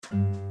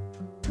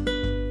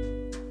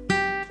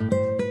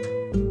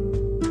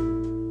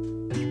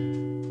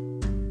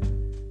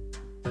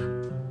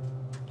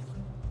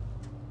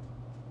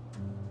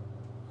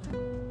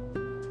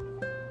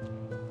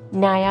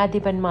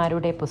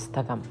ന്യായാധിപന്മാരുടെ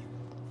പുസ്തകം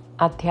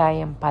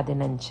അധ്യായം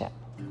 15.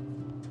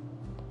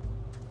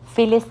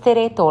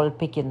 ഫിലിസ്ത്യരെ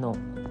തോൽപ്പിക്കുന്നു.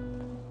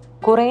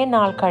 കുറേ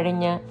നാൾ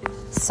കഴിഞ്ഞ്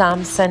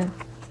സാംസൺ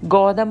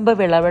ഗോതമ്പ്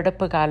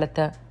വിളവെടുപ്പ്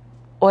കാലത്ത്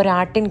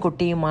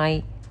ഒരാട്ടിൻകുട്ടിയുമായി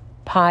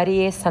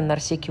ഭാര്യയെ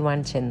സന്ദർശിക്കുവാൻ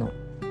ചെന്നു.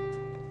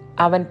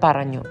 അവൻ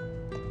പറഞ്ഞു,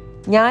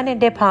 ഞാൻ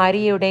എൻ്റെ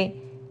ഭാര്യയുടെ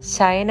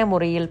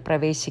ശയനമുറിയിൽ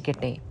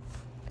പ്രവേശിക്കട്ടെ.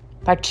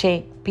 പക്ഷേ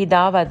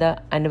പിതാവ് അത്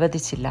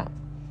അനുവദിച്ചില്ല.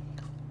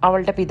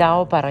 അവളുടെ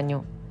പിതാവ് പറഞ്ഞു,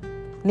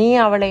 നീ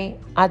അവളെ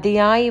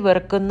അതിയായി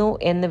വെറുക്കുന്നു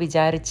എന്ന്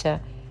വിചാരിച്ച്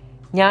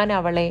ഞാൻ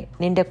അവളെ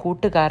നിന്റെ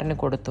കൂട്ടുകാരന്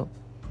കൊടുത്തു.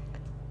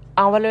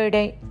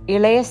 അവളുടെ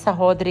ഇളയ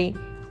സഹോദരി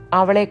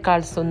അവളേക്കാൾ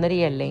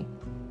സുന്ദരിയല്ലേ?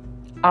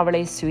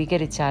 അവളെ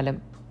സ്വീകരിച്ചാലും.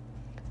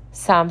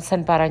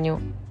 സാംസൺ പറഞ്ഞു,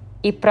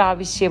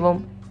 ഇപ്രാവശ്യവും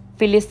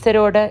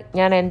ഫിലിസ്ത്യരോട്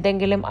ഞാൻ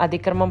എന്തെങ്കിലും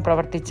അതിക്രമം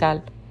പ്രവർത്തിച്ചാൽ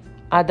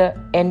അത്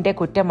എൻ്റെ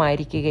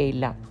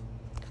കുറ്റമായിരിക്കുകയില്ല.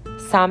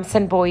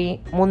 സാംസൺ പോയി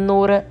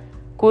 300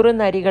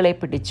 കുറുനരികളെ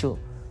പിടിച്ചു,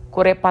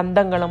 കുറെ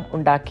പന്തങ്ങളും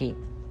ഉണ്ടാക്കി.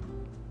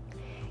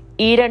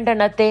 ഈ 2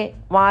 എണ്ണത്തെ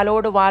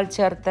വാലോട് വാൽ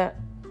ചേർത്ത്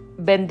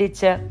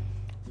ബന്ധിച്ച്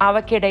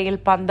അവയ്ക്കിടയിൽ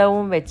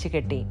പന്തവും വെച്ച്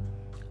കെട്ടി.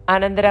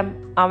 അനന്തരം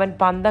അവൻ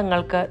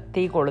പന്തങ്ങൾക്ക്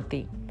തീ കൊളുത്തി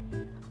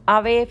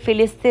അവയെ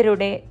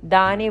ഫിലിസ്ത്യരുടെ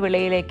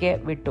ധാന്യവിളയിലേക്ക്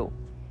വിട്ടു.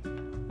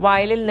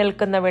 വയലിൽ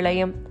നിൽക്കുന്ന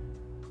വിളയും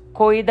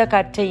കൊയ്ത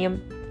കറ്റയും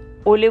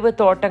ഒലിവ്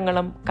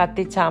തോട്ടങ്ങളും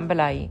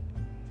കത്തിച്ചാമ്പലായി.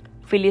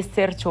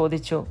 ഫിലിസ്ത്യർ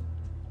ചോദിച്ചു,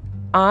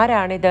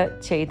 ആരാണിത്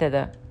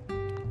ചെയ്തത്?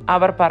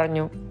 അവർ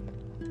പറഞ്ഞു,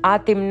 ആ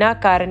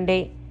തിമ്നാക്കാരൻ്റെ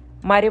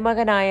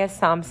മരുമകനായ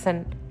സാംസൺ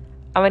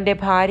അവൻ്റെ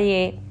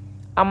ഭാര്യയെ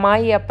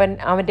അമ്മായിയപ്പൻ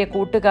അവൻ്റെ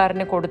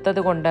കൂട്ടുകാരന്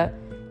കൊടുത്തതുകൊണ്ട്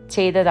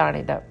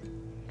ചെയ്തതാണിത്.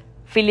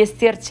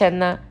 ഫിലിസ്ത്യർ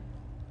ചെന്ന്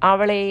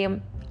അവളെയും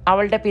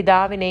അവളുടെ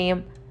പിതാവിനെയും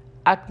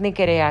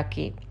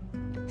അഗ്നിക്കിരയാക്കി.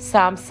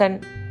 സാംസൺ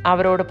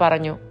അവരോട്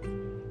പറഞ്ഞു,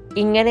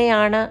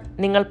 ഇങ്ങനെയാണ്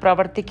നിങ്ങൾ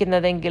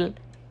പ്രവർത്തിക്കുന്നതെങ്കിൽ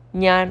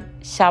ഞാൻ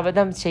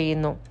ശപഥം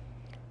ചെയ്യുന്നു,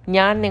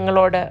 ഞാൻ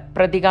നിങ്ങളോട്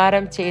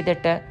പ്രതികാരം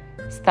ചെയ്തിട്ട്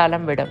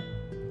സ്ഥലം വിടും.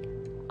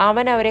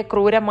 അവൻ അവരെ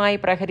ക്രൂരമായി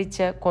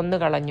പ്രഹരിച്ച്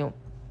കൊന്നുകളഞ്ഞു.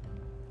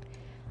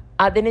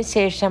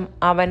 അതിനുശേഷം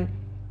അവൻ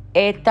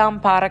ഏത്താം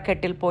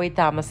പാറക്കെട്ടിൽ പോയി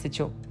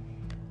താമസിച്ചു.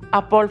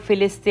 അപ്പോൾ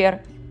ഫിലിസ്ത്യർ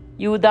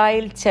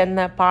യൂദായിൽ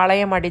ചെന്ന്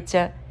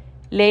പാളയമടിച്ച്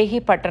ലേഹി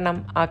പട്ടണം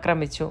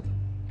ആക്രമിച്ചു.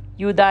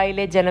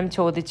 യൂദായിലെ ജനം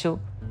ചോദിച്ചു,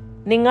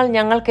 നിങ്ങൾ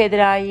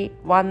ഞങ്ങൾക്കെതിരായി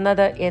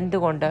വന്നത്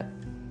എന്തുകൊണ്ട്?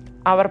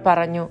 അവർ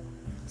പറഞ്ഞു,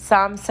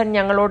 സാംസൺ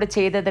ഞങ്ങളോട്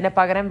ചെയ്തതിന്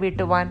പകരം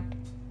വീട്ടുവാൻ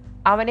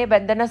അവനെ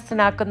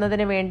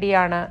ബന്ധനസ്ഥനാക്കുന്നതിന്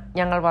വേണ്ടിയാണ്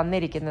ഞങ്ങൾ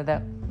വന്നിരിക്കുന്നത്.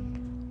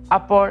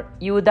 അപ്പോൾ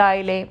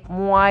യൂദായിലെ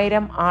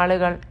 3000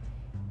 ആളുകൾ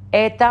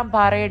ഏത്താം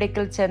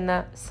പാറയിടുക്കിൽ ചെന്ന്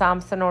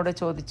സാംസണോട്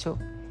ചോദിച്ചു,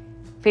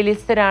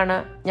 ഫിലിസ്ത്യരാണ്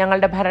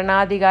ഞങ്ങളുടെ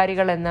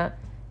ഭരണാധികാരികളെന്ന്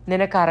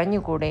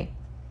നിനക്കറിഞ്ഞുകൂടെ?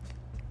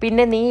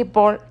 പിന്നെ നീ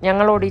ഇപ്പോൾ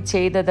ഞങ്ങളോട്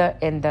ചെയ്തത്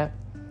എന്ത്?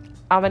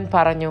 അവൻ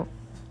പറഞ്ഞു,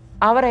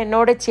 അവർ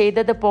എന്നോട്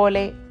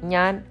ചെയ്തതുപോലെ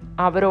ഞാൻ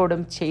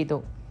അവരോടും ചെയ്തു.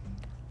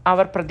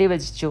 അവർ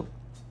പ്രതിവചിച്ചു,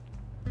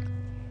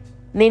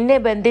 നിന്നെ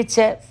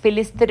ബന്ധിച്ച്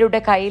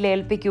ഫിലിസ്ത്യരുടെ കയ്യിൽ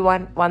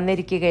ഏൽപ്പിക്കുവാൻ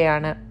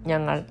വന്നിരിക്കുകയാണ്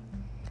ഞങ്ങൾ.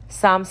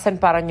 സാംസൺ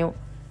പറഞ്ഞു,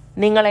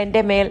 നിങ്ങൾ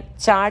എൻ്റെ മേൽ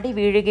ചാടി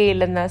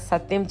വീഴുകയില്ലെന്ന്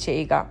സത്യം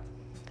ചെയ്യുക.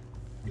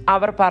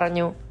 അവർ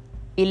പറഞ്ഞു,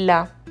 ഇല്ല,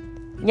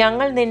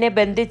 ഞങ്ങൾ നിന്നെ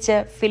ബന്ധിച്ച്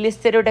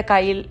ഫിലിസ്ത്യരുടെ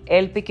കയ്യിൽ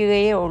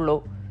ഏൽപ്പിക്കുകയേ ഉള്ളൂ,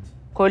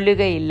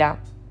 കൊല്ലുകയില്ല.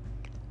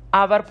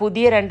 അവർ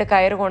പുതിയ 2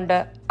 കയറുകൊണ്ട്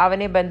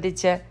അവനെ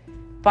ബന്ധിച്ച്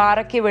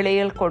പാറയ്ക്ക്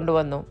വെളിയിൽ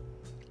കൊണ്ടുവന്നു.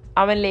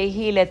 അവൻ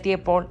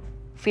ലേഹിയിലെത്തിയപ്പോൾ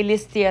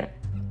ഫിലിസ്ത്യർ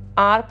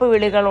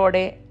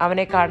ആർപ്പുവിളികളോടെ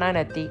അവനെ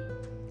കാണാനെത്തി.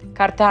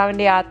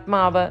 കർത്താവിൻ്റെ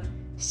ആത്മാവ്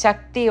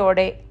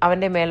ശക്തിയോടെ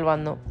അവൻ്റെ മേൽ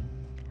വന്നു.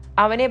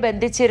 അവനെ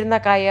ബന്ധിച്ചിരുന്ന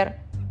കയർ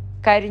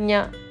കരിഞ്ഞ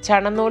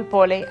ചണനൂൽ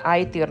പോലെ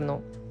ആയിത്തീർന്നു.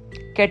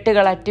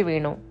 കെട്ടുകൾ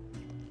അറ്റുവീണു.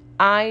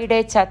 ആയിടെ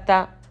ചത്ത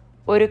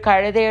ഒരു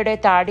കഴുതയുടെ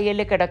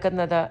താടിയല്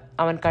കിടക്കുന്നത്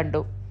അവൻ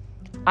കണ്ടു.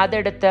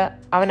 അതെടുത്ത്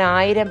അവൻ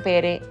 1000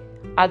 പേരെ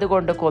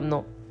അതുകൊണ്ട് കൊന്നു.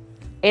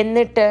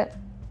 എന്നിട്ട്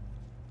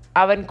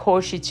അവൻ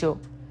ഘോഷിച്ചു,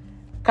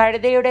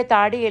 കഴുതയുടെ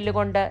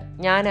താടിയെല്ലുകൊണ്ട്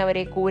ഞാൻ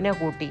അവരെ കൂന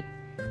കൂട്ടി.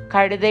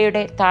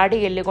 കഴുതയുടെ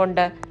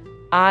താടിയെല്ലുകൊണ്ട്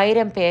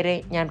 1000 പേരെ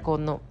ഞാൻ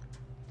കൊന്നു.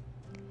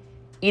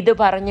 ഇത്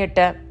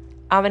പറഞ്ഞിട്ട്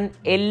അവൻ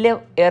എല്ല്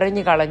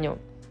എറിഞ്ഞു കളഞ്ഞു.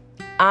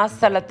 ആ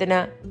സ്ഥലത്തിന്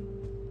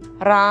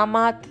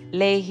റാമാത്ത്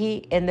ലേഹി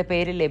എന്ന്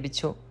പേര്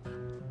ലഭിച്ചു.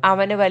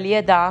 അവന് വലിയ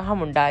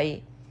ദാഹമുണ്ടായി.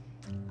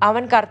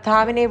 അവൻ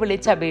കർത്താവിനെ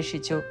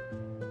വിളിച്ചപേക്ഷിച്ചു.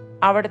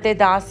 അവിടുത്തെ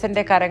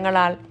ദാസന്റെ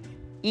കരങ്ങളാൽ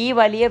ഈ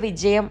വലിയ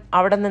വിജയം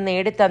അവിടുന്ന്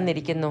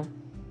നേടിത്തന്നിരിക്കുന്നു.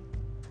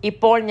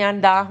 ഇപ്പോൾ ഞാൻ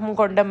ദാഹം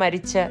കൊണ്ട്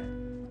മരിച്ച്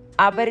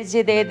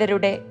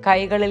അപരിചിതേതരുടെ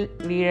കൈകളിൽ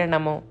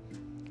വീഴണമോ?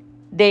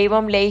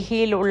 ദൈവം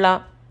ലേഹിയിലുള്ള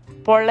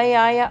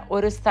പൊള്ളയായ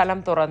ഒരു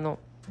സ്ഥലം തുറന്നു.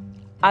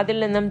 അതിൽ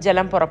നിന്നും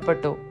ജലം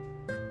പുറപ്പെട്ടു.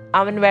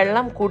 അവൻ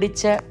വെള്ളം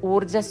കുടിച്ച്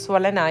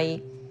ഊർജ്ജസ്വലനായി.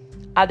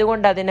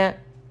 അതുകൊണ്ട് അതിന്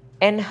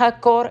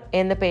എൻഹക്കോർ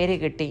എന്ന് പേര്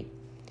കിട്ടി.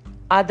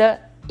 അത്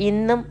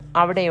ഇന്നും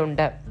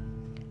അവിടെയുണ്ട്.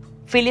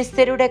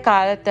 ഫിലിസ്ത്യരുടെ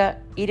കാലത്ത്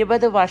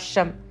 20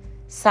 വർഷം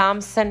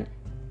സാംസൺ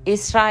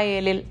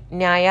ഇസ്രായേലിൽ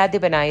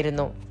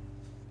ന്യായാധിപനായിരുന്നു.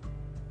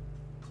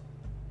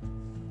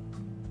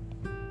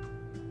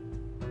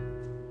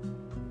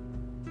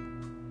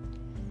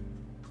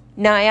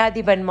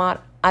 ന്യായാധിപന്മാർ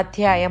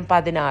അധ്യായം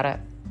 16.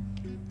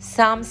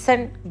 സാംസൺ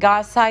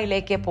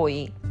ഗാസയിലേക്ക്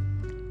പോയി.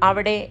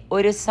 അവിടെ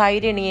ഒരു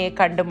സൈരിണിയെ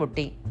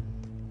കണ്ടുമുട്ടി.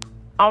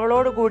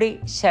 അവളോടുകൂടി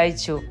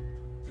ശയിച്ചു.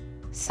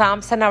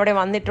 സാംസൺ അവിടെ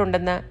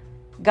വന്നിട്ടുണ്ടെന്ന്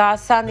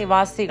ഗാസ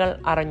നിവാസികൾ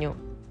അറിഞ്ഞു.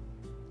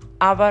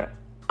 അവർ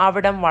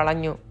അവിടം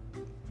വളഞ്ഞു.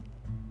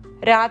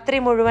 രാത്രി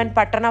മുഴുവൻ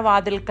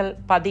പട്ടണവാതിൽക്കൽ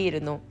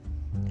പതിയിരുന്നു.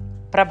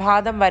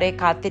 പ്രഭാതം വരെ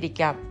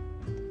കാത്തിരിക്കാം,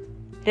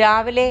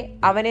 രാവിലെ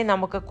അവനെ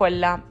നമുക്ക്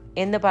കൊല്ലാം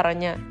എന്ന്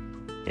പറഞ്ഞ്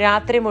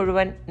രാത്രി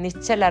മുഴുവൻ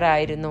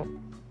നിശ്ചലരായിരുന്നു.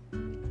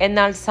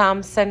 എന്നാൽ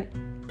സാംസൺ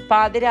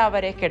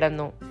പാതിരാവരെ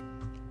കിടന്നു.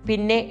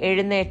 പിന്നെ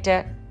എഴുന്നേറ്റ്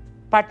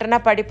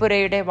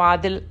പട്ടണപ്പടിപ്പുരയുടെ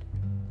വാതിൽ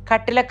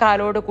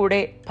കട്ടിലക്കാലോടുകൂടെ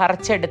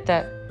പറിച്ചെടുത്ത്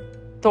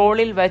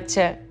തോളിൽ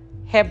വച്ച്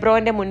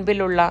ഹെബ്രോന്റെ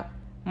മുൻപിലുള്ള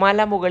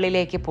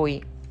മലമുകളിലേക്ക് പോയി.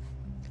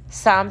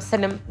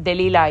 സാംസനും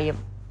ദലീലായും.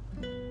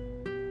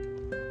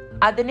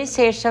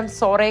 അതിനുശേഷം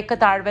സോറേക്ക്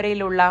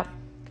താഴ്വരയിലുള്ള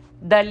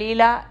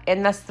ദലീല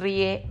എന്ന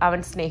സ്ത്രീയെ അവൻ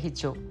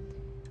സ്നേഹിച്ചു.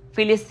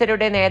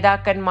 ഫിലിസ്ത്യരുടെ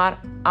നേതാക്കന്മാർ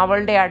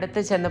അവളുടെ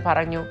അടുത്ത് ചെന്ന്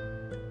പറഞ്ഞു,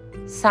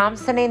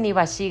 സാംസനെ നീ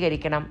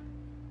വശീകരിക്കണം.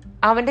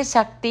 അവന്റെ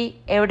ശക്തി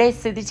എവിടെ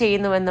സ്ഥിതി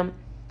ചെയ്യുന്നുവെന്നും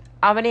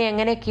അവനെ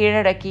എങ്ങനെ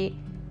കീഴടക്കി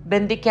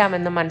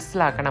ബന്ധിക്കാമെന്നും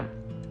മനസ്സിലാക്കണം.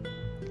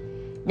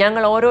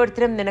 ഞങ്ങൾ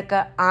ഓരോരുത്തരും നിനക്ക്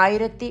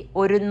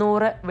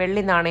 1100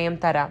 വെള്ളി നാണയം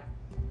തരാം.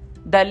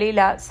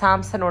 ദലീല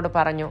സാംസനോട്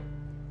പറഞ്ഞു,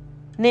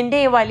 നിന്റെ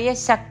ഈ വലിയ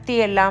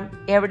ശക്തിയെല്ലാം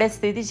എവിടെ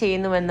സ്ഥിതി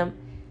ചെയ്യുന്നുവെന്നും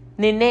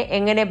നിന്നെ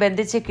എങ്ങനെ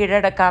ബന്ധിച്ച്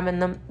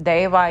കീഴടക്കാമെന്നും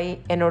ദയവായി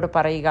എന്നോട്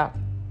പറയുക.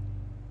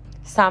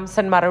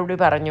 സാംസൺ മറുപടി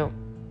പറഞ്ഞു,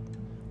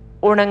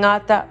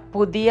 ഉണങ്ങാത്ത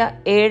പുതിയ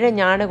 7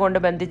 ഞാണ് കൊണ്ട്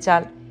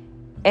ബന്ധിച്ചാൽ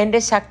എൻ്റെ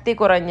ശക്തി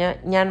കുറഞ്ഞ്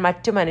ഞാൻ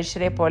മറ്റു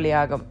മനുഷ്യരെ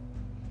പോലെയാകും.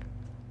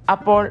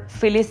 അപ്പോൾ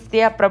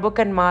ഫിലിസ്തീയ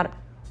പ്രഭുക്കന്മാർ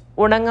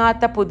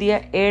ഉണങ്ങാത്ത പുതിയ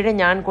 7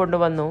 ഞാൺ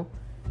കൊണ്ടുവന്നു.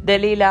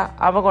 ദലീല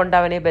അവ കൊണ്ട്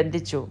അവനെ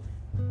ബന്ധിച്ചു.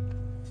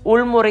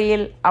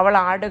 ഉൾമുറിയിൽ അവൾ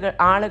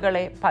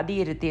ആളുകളെ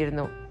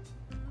പതിയിരുത്തിയിരുന്നു.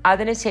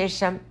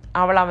 അതിനുശേഷം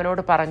അവൾ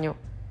അവനോട് പറഞ്ഞു,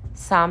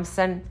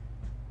 സാംസൺ,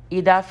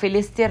 ഇതാ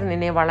ഫിലിസ്ത്യർ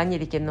നിന്നെ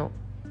വളഞ്ഞിരിക്കുന്നു.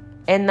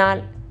 എന്നാൽ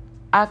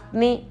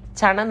അഗ്നി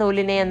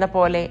ചണനൂലിനെ എന്ന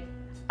പോലെ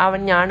അവൻ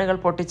ഞാണുകൾ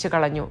പൊട്ടിച്ചു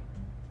കളഞ്ഞു.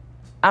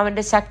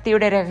 അവൻ്റെ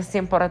ശക്തിയുടെ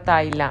രഹസ്യം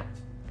പുറത്തായില്ല.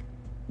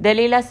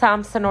 ദലീല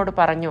സാംസനോട്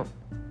പറഞ്ഞു,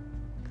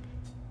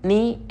 നീ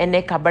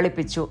എന്നെ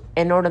കബളിപ്പിച്ചു,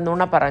 എന്നോട്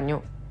നുണ പറഞ്ഞു.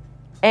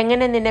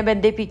 എങ്ങനെ നിന്നെ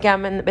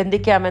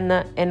ബന്ധിക്കാമെന്ന്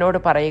എന്നോട്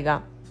പറയുക.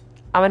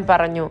 അവൻ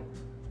പറഞ്ഞു,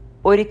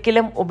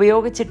 ഒരിക്കലും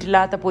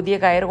ഉപയോഗിച്ചിട്ടില്ലാത്ത പുതിയ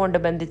കയറുകൊണ്ട്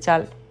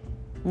ബന്ധിച്ചാൽ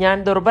ഞാൻ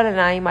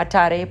ദുർബലനായി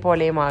മറ്റാരെ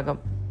പോലെയുമാകും.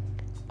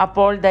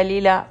 അപ്പോൾ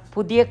ദലീല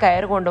പുതിയ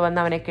കയറ് കൊണ്ടുവന്ന്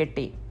അവനെ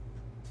കെട്ടി.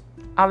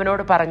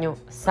 അവനോട് പറഞ്ഞു,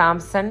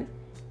 സാംസൺ,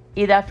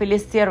 ഇതാ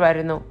ഫിലിസ്ത്യർ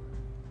വരുന്നു.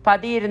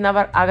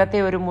 പതിയിരുന്നവർ അകത്തെ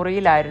ഒരു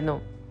മുറിയിലായിരുന്നു.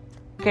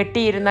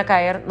 കെട്ടിയിരുന്ന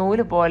കയർ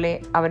നൂലുപോലെ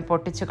അവൻ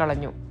പൊട്ടിച്ചു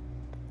കളഞ്ഞു.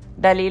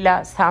 ദലീല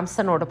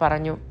സാംസണോട്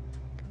പറഞ്ഞു,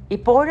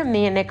 ഇപ്പോഴും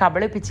നീ എന്നെ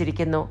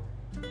കബളിപ്പിച്ചിരിക്കുന്നു.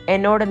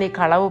 എന്നോട് നീ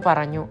കളവ്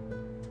പറഞ്ഞു.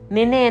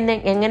 നിന്നെ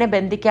എങ്ങനെ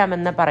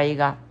ബന്ധിക്കാമെന്ന്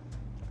പറയുക.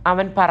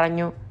 അവൻ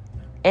പറഞ്ഞു,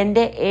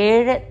 എൻ്റെ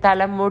 7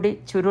 തലമുടി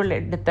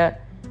ചുരുളെടുത്ത്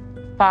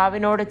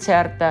പാവിനോട്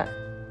ചേർത്ത്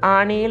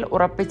ആണിയിൽ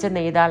ഉറപ്പിച്ച്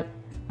നെയ്താൽ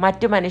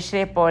മറ്റു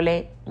മനുഷ്യരെ പോലെ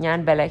ഞാൻ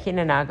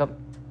ബലഹീനനാകും.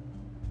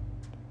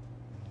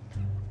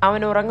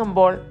 അവൻ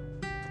ഉറങ്ങുമ്പോൾ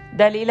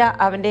ദലീല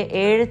അവൻ്റെ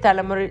 7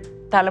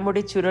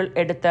 തലമുടി ചുരുൾ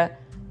എടുത്ത്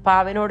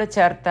പാവിനോട്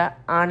ചേർത്ത്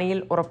ആണിയിൽ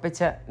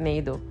ഉറപ്പിച്ച്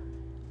നെയ്തു.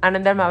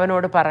 അനന്തരം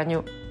അവനോട് പറഞ്ഞു,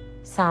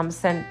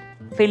 സാംസൺ,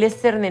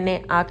 ഫിലിസ്ത്യർ നിന്നെ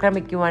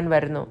ആക്രമിക്കുവാൻ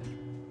വരുന്നു.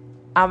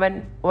 അവൻ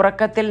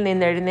ഉറക്കത്തിൽ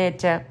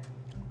നിന്നെഴുന്നേറ്റ്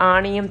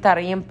ആണിയും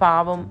തറയും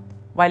പാവും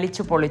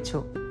വലിച്ചു പൊളിച്ചു.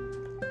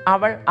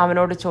 അവൾ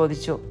അവനോട്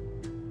ചോദിച്ചു,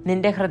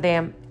 നിന്റെ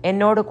ഹൃദയം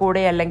എന്നോട്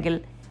കൂടെയല്ലെങ്കിൽ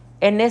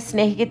എന്നെ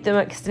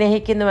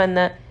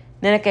സ്നേഹിക്കുന്നുവെന്ന്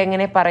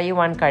നിനക്കെങ്ങനെ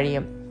പറയുവാൻ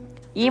കഴിയും?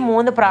 ഈ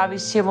 3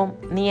 പ്രാവശ്യവും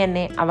നീ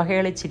എന്നെ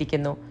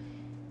അവഹേളിച്ചിരിക്കുന്നു.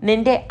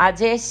 നിന്റെ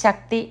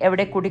അജയശക്തി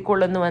എവിടെ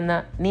കുടിക്കൊള്ളുന്നുവെന്ന്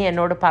നീ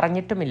എന്നോട്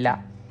പറഞ്ഞിട്ടുമില്ല.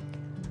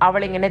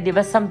 അവൾ ഇങ്ങനെ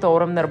ദിവസം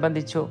തോറും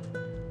നിർബന്ധിച്ചു.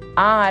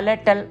 ആ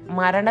അലട്ടൽ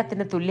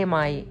മരണത്തിന്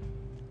തുല്യമായി.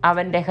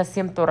 അവൻ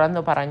രഹസ്യം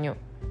തുറന്നു പറഞ്ഞു,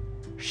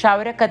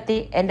 ക്ഷൗരക്കത്തി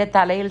എൻ്റെ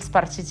തലയിൽ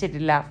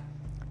സ്പർശിച്ചിട്ടില്ല.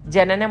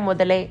 ജനനം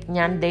മുതലേ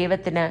ഞാൻ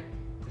ദൈവത്തിന്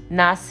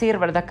നാസീർ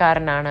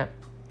വ്രതക്കാരനാണ്.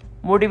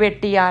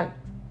 മുടിവെട്ടിയാൽ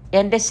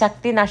എൻ്റെ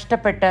ശക്തി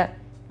നഷ്ടപ്പെട്ട്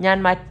ഞാൻ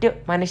മറ്റു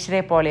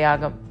മനുഷ്യരെ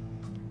പോലെയാകും.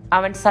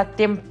 അവൻ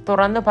സത്യം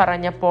തുറന്നു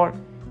പറഞ്ഞപ്പോൾ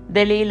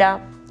ദലീല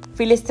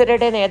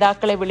ഫിലിസ്ത്യരുടെ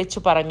നേതാക്കളെ വിളിച്ചു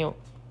പറഞ്ഞു,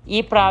 ഈ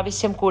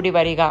പ്രാവശ്യം കൂടി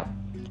വരിക.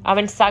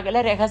 അവൻ സകല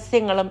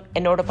രഹസ്യങ്ങളും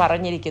എന്നോട്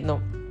പറഞ്ഞിരിക്കുന്നു.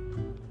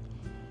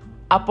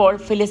 അപ്പോൾ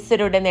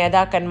ഫിലിസ്ത്യരുടെ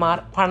നേതാക്കന്മാർ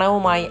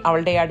പണവുമായി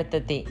അവളുടെ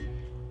അടുത്തെത്തി.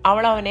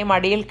 അവൾ അവനെ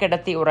മടിയിൽ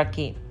കിടത്തി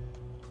ഉറക്കി.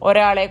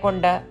 ഒരാളെ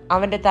കൊണ്ട്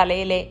അവൻ്റെ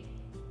തലയിലെ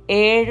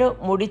 7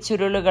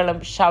 മുടിച്ചുരുളുകളും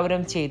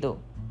ക്ഷൗരം ചെയ്തു.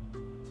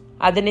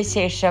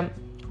 അതിനുശേഷം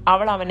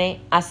അവൾ അവനെ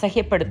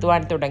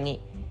അസഹ്യപ്പെടുത്തുവാൻ തുടങ്ങി.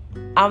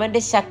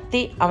 അവൻ്റെ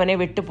ശക്തി അവനെ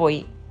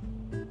വിട്ടുപോയി.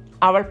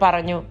 അവൾ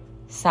പറഞ്ഞു,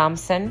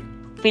 സാംസൺ,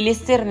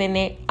 ഫിലിസ്ത്യർ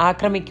നിന്നെ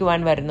ആക്രമിക്കുവാൻ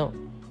വരുന്നു.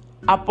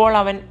 അപ്പോൾ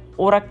അവൻ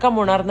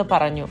ഉറക്കമുണർന്നു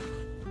പറഞ്ഞു,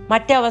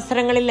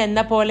 മറ്റവസരങ്ങളിൽ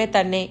എന്ന പോലെ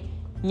തന്നെ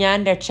ഞാൻ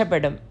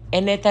രക്ഷപ്പെടും,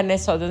 എന്നെ തന്നെ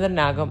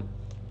സ്വതന്ത്രനാകും.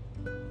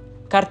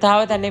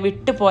 കർത്താവ് തന്നെ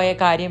വിട്ടുപോയ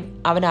കാര്യം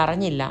അവൻ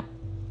അറിഞ്ഞില്ല.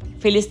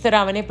 ഫിലിസ്ത്യർ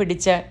അവനെ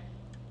പിടിച്ച്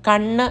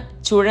കണ്ണ്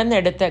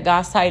ചുഴന്നെടുത്ത്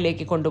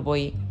ഗാസായിലേക്ക്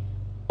കൊണ്ടുപോയി.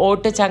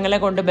 ഓട്ട് ചങ്ങല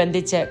കൊണ്ട്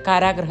ബന്ധിച്ച്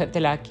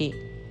കാരാഗൃഹത്തിലാക്കി.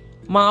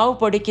 മാവ്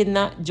പൊടിക്കുന്ന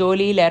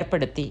ജോലിയിൽ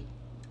ഏർപ്പെടുത്തി.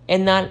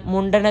 എന്നാൽ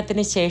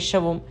മുണ്ടനത്തിന്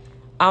ശേഷവും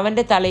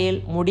അവൻ്റെ തലയിൽ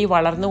മുടി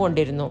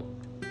വളർന്നുകൊണ്ടിരുന്നു.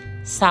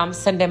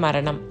 സാംസന്റെ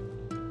മരണം.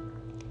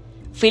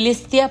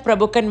 ഫിലിസ്ത്യ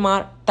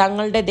പ്രഭുക്കന്മാർ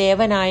തങ്ങളുടെ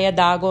ദേവനായ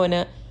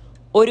ദാഗോന്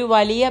ഒരു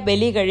വലിയ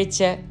ബലി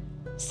കഴിച്ച്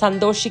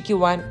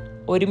സന്തോഷിക്കുവാൻ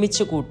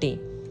ഒരുമിച്ച് കൂട്ടി.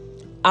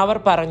 അവർ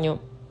പറഞ്ഞു,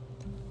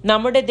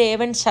 നമ്മുടെ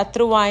ദേവൻ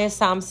ശത്രുവായ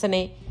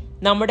സാംസനെ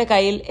നമ്മുടെ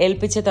കയ്യിൽ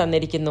ഏൽപ്പിച്ചു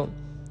തന്നിരിക്കുന്നു.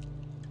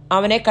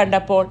 അവനെ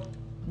കണ്ടപ്പോൾ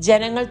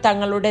ജനങ്ങൾ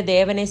തങ്ങളുടെ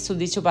ദേവനെ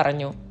സ്തുതിച്ചു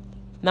പറഞ്ഞു,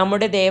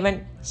 നമ്മുടെ ദേവൻ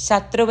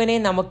ശത്രുവിനെ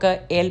നമുക്ക്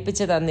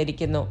ഏൽപ്പിച്ചു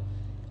തന്നിരിക്കുന്നു.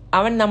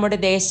 അവൻ നമ്മുടെ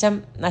ദേശം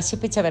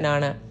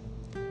നശിപ്പിച്ചവനാണ്,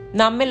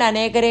 നമ്മിൽ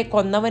അനേകരെ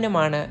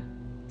കൊന്നവനുമാണ്.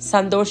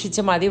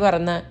 സന്തോഷിച്ച്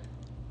മതിമറന്ന്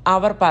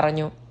അവർ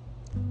പറഞ്ഞു,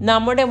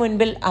 നമ്മുടെ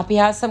മുൻപിൽ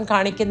അഭ്യാസം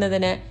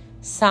കാണിക്കുന്നതിന്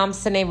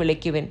സാംസനെ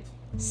വിളിക്കുവിൻ.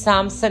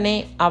 സാംസനെ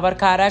അവർ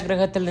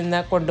കാരാഗൃഹത്തിൽ നിന്ന്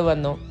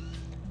കൊണ്ടുവന്നു.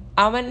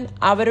 അവൻ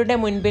അവരുടെ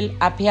മുൻപിൽ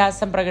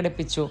അഭ്യാസം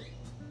പ്രകടിപ്പിച്ചു.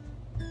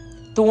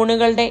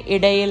 തൂണുകളുടെ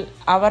ഇടയിൽ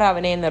അവർ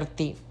അവനെ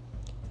നിർത്തി.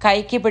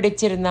 കൈക്ക്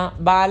പിടിച്ചിരുന്ന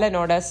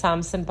ബാലനോട്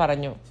സാംസൺ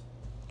പറഞ്ഞു,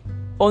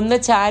 ഒന്ന്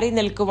ചാരി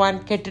നിൽക്കുവാൻ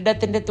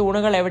കെട്ടിടത്തിന്റെ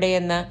തൂണുകൾ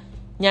എവിടെയെന്ന്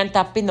ഞാൻ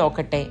തപ്പി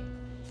നോക്കട്ടെ.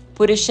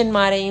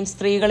 പുരുഷന്മാരെയും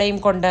സ്ത്രീകളെയും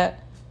കൊണ്ട്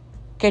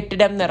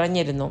കെട്ടിടം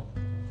നിറഞ്ഞിരുന്നു.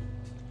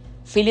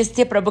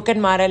 ഫിലിസ്ത്യ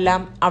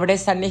പ്രഭുക്കന്മാരെല്ലാം അവിടെ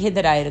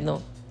സന്നിഹിതരായിരുന്നു.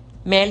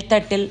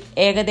 മേൽത്തട്ടിൽ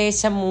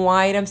ഏകദേശം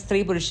 3000 സ്ത്രീ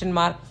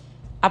പുരുഷന്മാർ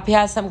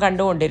അഭ്യാസം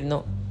കണ്ടുകൊണ്ടിരുന്നു.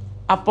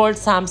 അപ്പോൾ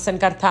സാംസൺ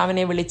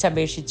കർത്താവിനെ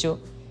വിളിച്ചപേക്ഷിച്ചു,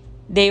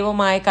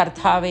 ദൈവമായ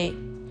കർത്താവേ,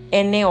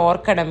 എന്നെ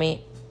ഓർക്കണമേ.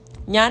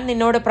 ഞാൻ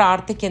നിന്നോട്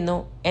പ്രാർത്ഥിക്കുന്നു,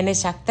 എന്നെ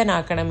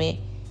ശക്തനാക്കണമേ.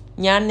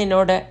 ഞാൻ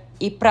നിന്നോട്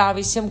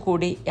ഇപ്രാവശ്യം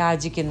കൂടി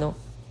യാചിക്കുന്നു.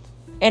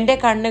 എൻ്റെ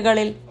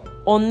കണ്ണുകളിൽ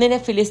ഒന്നിന്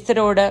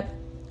ഫിലിസ്തരോട്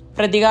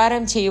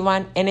പ്രതികാരം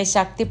ചെയ്യുവാൻ എന്നെ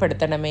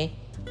ശക്തിപ്പെടുത്തണമേ.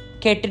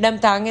 കെട്ടിടം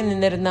താങ്ങി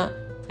നിന്നിരുന്ന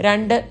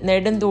 2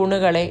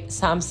 നെടുംതൂണുകളെ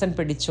സാംസൺ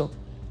പിടിച്ചു.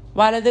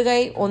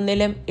 വലതുകൈ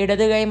ഒന്നിലും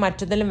ഇടതുകൈ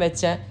മറ്റതിലും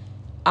വെച്ച്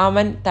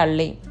അവൻ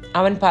തള്ളി.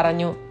 അവൻ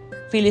പറഞ്ഞു,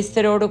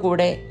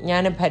 ഫിലിസ്തരോടുകൂടെ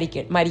ഞാൻ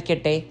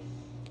മരിക്കട്ടെ.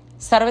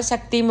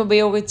 സർവശക്തിയും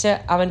ഉപയോഗിച്ച്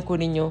അവൻ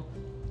കുനിഞ്ഞു.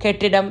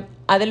 കെട്ടിടം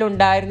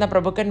അതിലുണ്ടായിരുന്ന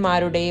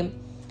പ്രഭുക്കന്മാരുടെയും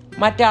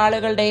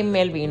മറ്റാളുകളുടെയും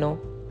മേൽ വീണു.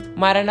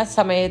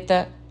 മരണസമയത്ത്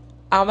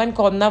അവൻ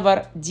കൊന്നവർ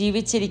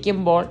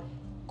ജീവിച്ചിരിക്കുമ്പോൾ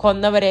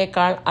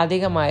കൊന്നവരേക്കാൾ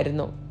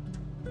അധികമായിരുന്നു.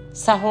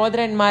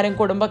 സഹോദരന്മാരും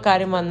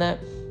കുടുംബക്കാരും വന്ന്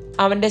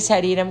അവൻ്റെ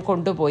ശരീരം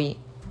കൊണ്ടുപോയി.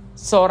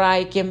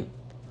 സോറായിക്കും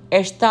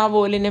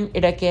എഷ്താവോലിനും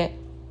ഇടയ്ക്ക്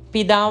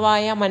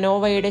പിതാവായ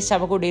മനോവയുടെ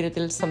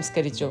ശവകുടീരത്തിൽ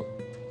സംസ്കരിച്ചു.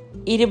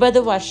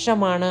 20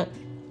 വർഷമാണ്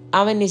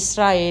അവൻ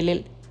ഇസ്രായേലിൽ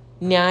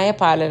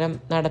ന്യായപാലനം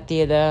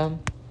നടത്തിയത്.